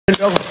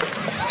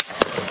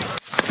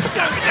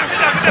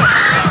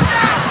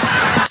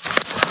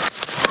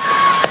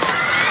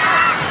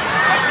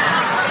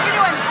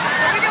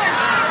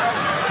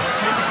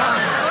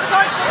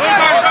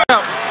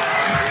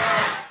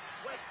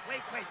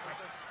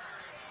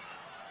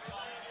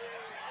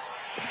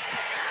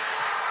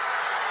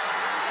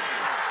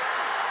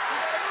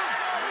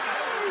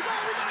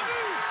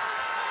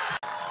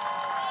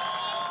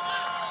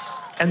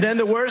And then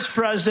the worst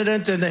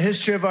president in the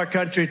history of our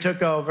country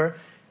took over.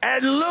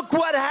 And look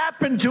what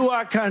happened to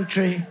our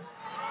country.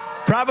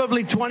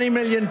 Probably 20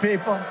 million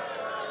people.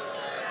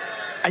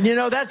 And you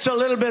know, that's a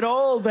little bit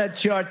old, that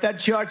chart. That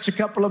chart's a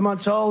couple of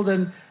months old.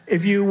 And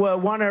if you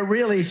want to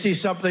really see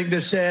something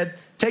that's said,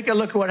 take a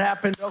look at what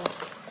happened.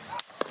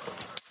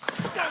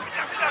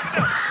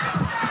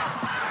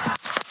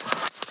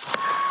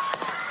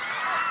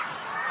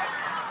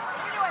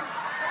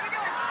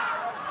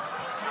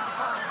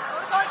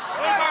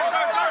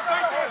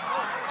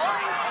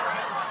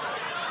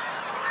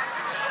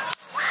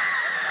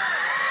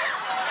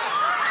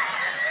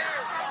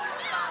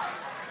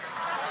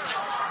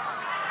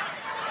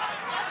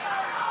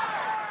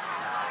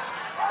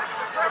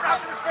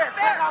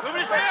 Move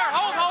to spare.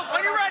 Hold.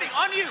 When you're ready.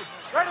 On you.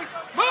 Ready.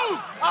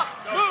 Move. Up.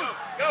 Move.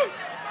 Go.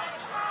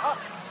 Up.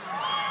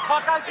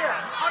 Hawkeye's here.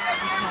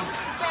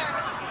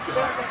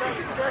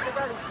 Ready.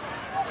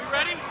 You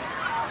ready?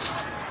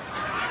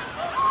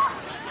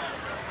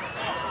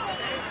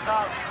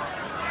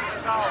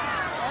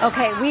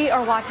 Okay, we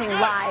are watching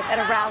live at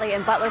a rally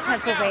in Butler,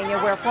 Pennsylvania,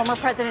 where former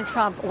President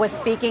Trump was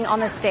speaking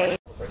on the stage.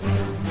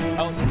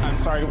 Oh, I'm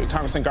sorry,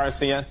 Congressman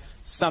Garcia.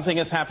 Something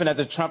has happened at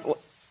the Trump.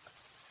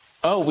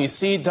 Oh, we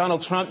see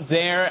Donald Trump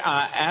there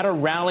at a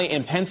rally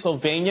in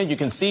Pennsylvania. You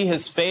can see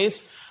his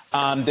face.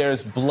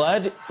 There's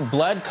blood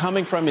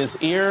coming from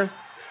his ear.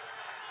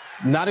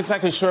 Not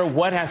exactly sure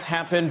what has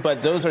happened,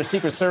 but those are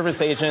Secret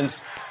Service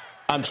agents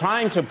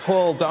trying to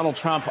pull Donald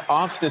Trump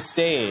off the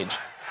stage.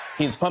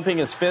 He's pumping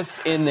his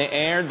fist in the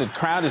air. The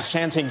crowd is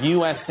chanting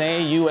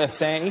USA,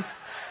 USA.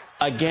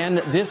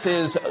 Again, this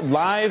is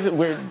live.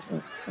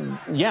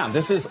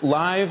 This is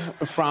live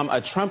from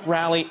a Trump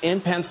rally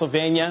in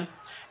Pennsylvania.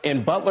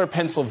 In Butler,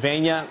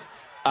 Pennsylvania,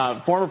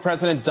 former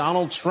President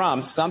Donald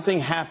Trump,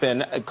 something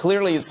happened,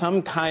 clearly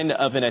some kind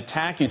of an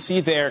attack. You see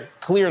there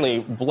clearly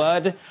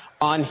blood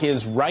on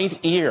his right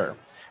ear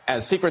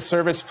as Secret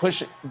Service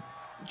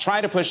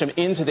try to push him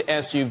into the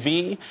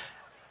SUV.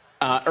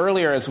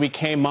 Earlier, as we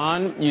came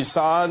on, you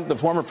saw the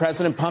former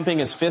president pumping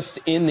his fist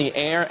in the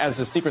air as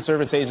the Secret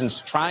Service agents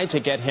tried to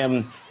get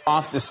him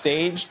off the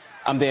stage.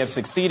 They have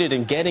succeeded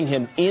in getting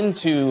him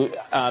into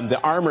the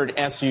armored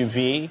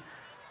SUV.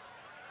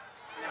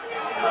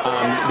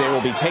 They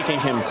will be taking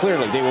him,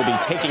 clearly, they will be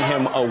taking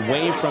him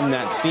away from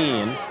that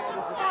scene.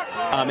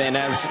 And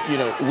as you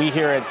know, we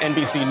here at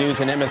NBC News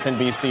and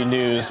MSNBC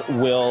News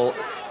will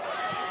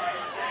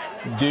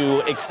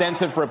do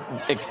extensive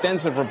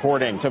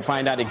reporting to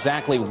find out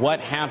exactly what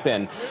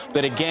happened.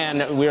 But again,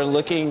 you're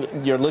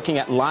looking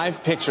at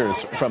live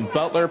pictures from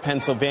Butler,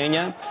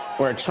 Pennsylvania,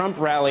 where a Trump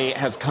rally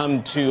has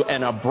come to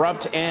an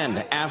abrupt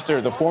end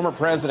after the former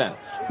president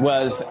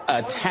was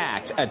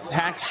attacked.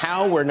 Attacked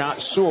how, we're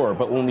not sure.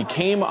 But when we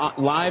came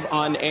live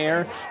on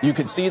air, you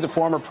could see the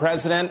former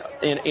president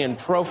in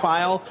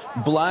profile,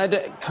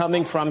 blood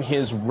coming from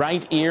his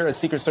right ear as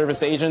Secret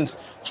Service agents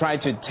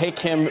tried to take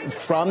him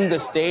from the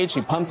stage.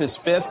 He pumped his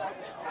fist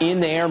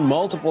in the air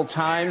multiple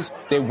times.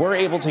 They were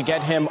able to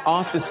get him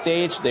off the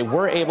stage. They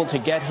were able to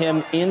get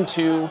him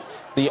into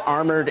the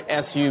armored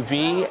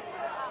SUV.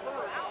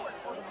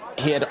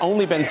 He had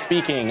only been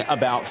speaking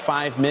about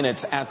 5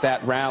 minutes at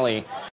that rally.